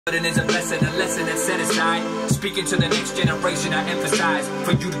It is a lesson that's set aside. Speaking to the next generation, I emphasize,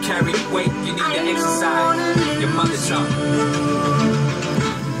 for you to carry the weight, you need to exercise your mother tongue.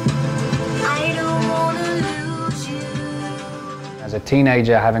 I don't wanna lose you. As a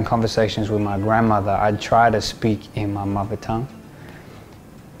teenager, having conversations with my grandmother, I'd try to speak in my mother tongue.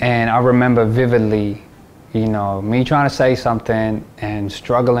 And I remember vividly, you know, me trying to say something and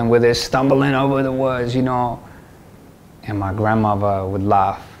struggling with it, stumbling over the words, you know, and my grandmother would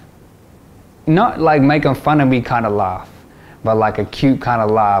laugh. Not like making fun of me kind of laugh, but like a cute kind of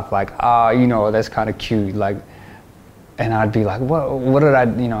laugh, like, ah, you know, that's kind of cute, like, and I'd be like, what did I,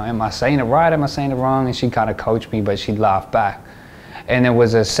 you know, am I saying it right, am I saying it wrong? And she'd kind of coach me, but she'd laugh back. And there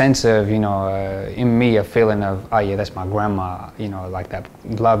was a sense of, you know, in me, a feeling of, oh yeah, that's my grandma, you know, like that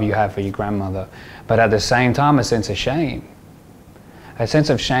love you have for your grandmother. But at the same time, a sense of shame. A sense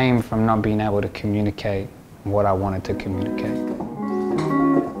of shame from not being able to communicate what I wanted to communicate.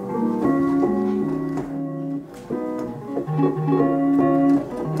 So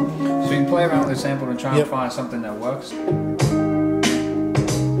you can play around with the sample and try and find something that works.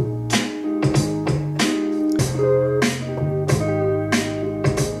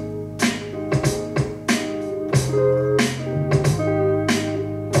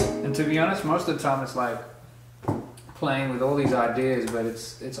 And to be honest, most of the time it's like playing with all these ideas, but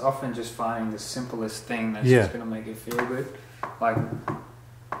it's often just finding the simplest thing that's just gonna make it feel good. Like,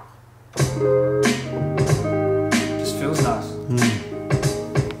 just feels nice.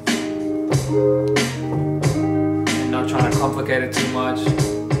 And not trying to complicate it too much.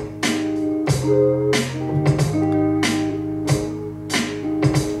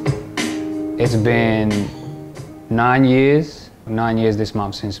 It's been 9 years this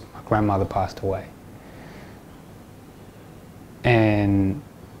month since my grandmother passed away. And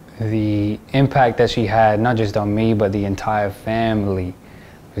the impact that she had, not just on me, but the entire family,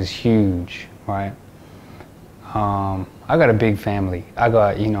 was huge, right? I got a big family. I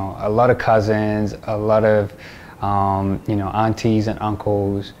got, you know, a lot of cousins, a lot of, you know, aunties and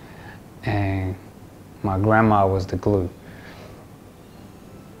uncles, and my grandma was the glue.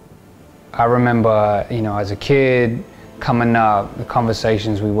 I remember, you know, as a kid, coming up, the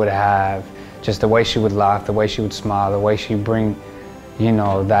conversations we would have, just the way she would laugh, the way she would smile, the way she'd bring, you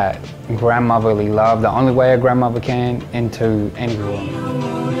know, that grandmotherly love, the only way a grandmother can, into any room.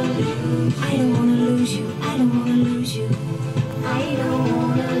 I don't wanna lose you, I don't wanna lose you. I don't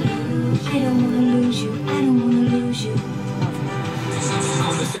wanna lose, I don't wanna lose you, I don't wanna lose you.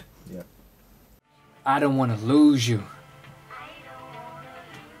 I don't wanna lose you.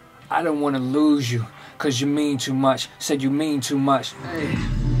 I don't wanna lose you, cause you mean too much, said you mean too much. Hey.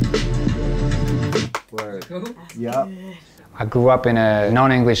 Word. Yep. I grew up in a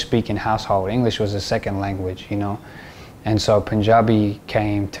non-English speaking household. English was a second language, you know? And so Punjabi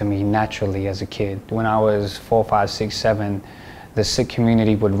came to me naturally as a kid. When I was 4, 5, 6, 7, the Sikh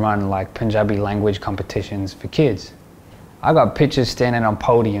community would run like Punjabi language competitions for kids. I got pictures standing on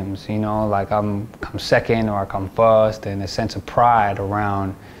podiums, you know, like I'm second or I come first, and a sense of pride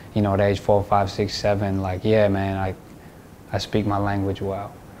around, you know, at age 4, 5, 6, 7, like, yeah, man, I speak my language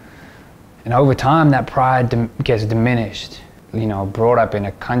well. And over time, that pride gets diminished. You know, brought up in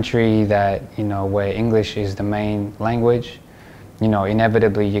a country that, you know, where English is the main language, you know,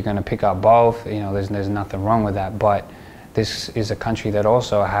 inevitably you're gonna pick up both, you know, there's nothing wrong with that, but this is a country that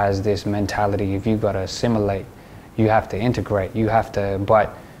also has this mentality, if you've gotta assimilate, you have to integrate, you have to,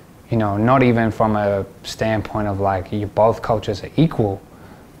 but, you know, not even from a standpoint of like, both cultures are equal.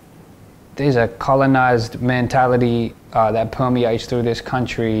 There's a colonized mentality that permeates through this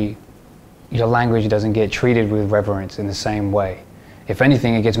country. Your language doesn't get treated with reverence in the same way. If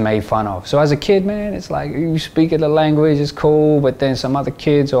anything, it gets made fun of. So as a kid, man, it's like you speak the language, it's cool, but then some other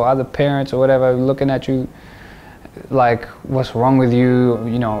kids or other parents or whatever looking at you like, what's wrong with you?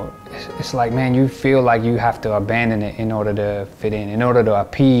 You know, it's like, man, you feel like you have to abandon it in order to fit in order to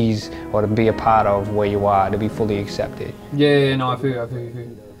appease or to be a part of where you are, to be fully accepted. Yeah, no, I feel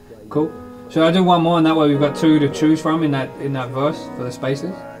you. Cool. Should I do one more, and that way we've got 2 to choose from in that verse for the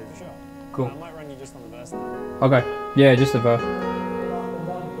spaces? Cool. I might run you just on the verse then. Okay. Yeah, just the verse.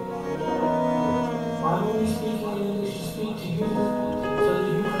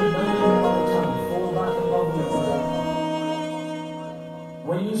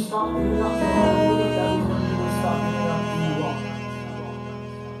 When you start picking up the language, that is when you will start picking up who you are.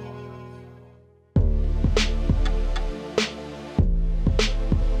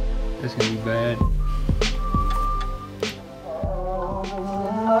 This is gonna be bad.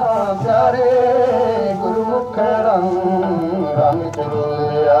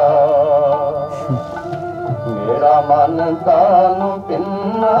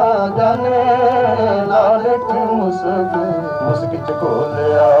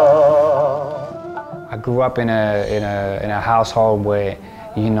 I grew up in a household where,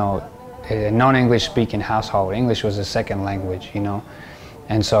 you know, a non-English speaking household. English was a second language, you know.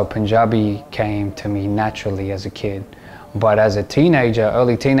 And so Punjabi came to me naturally as a kid. But as a teenager,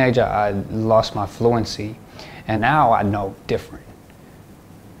 early teenager, I lost my fluency. And now I know different.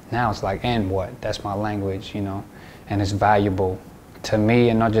 Now it's like, and what? That's my language, you know. And it's valuable to me,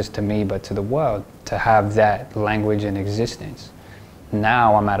 and not just to me, but to the world, to have that language in existence.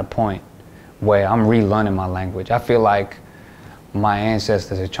 Now I'm at a point where I'm relearning my language. I feel like my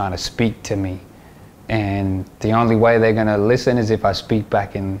ancestors are trying to speak to me, and the only way they're gonna listen is if I speak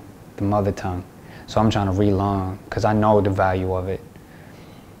back in the mother tongue. So I'm trying to relearn, because I know the value of it,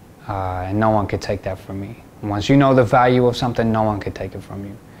 and no one could take that from me. Once you know the value of something, no one could take it from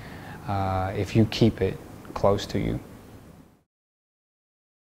you, if you keep it close to you.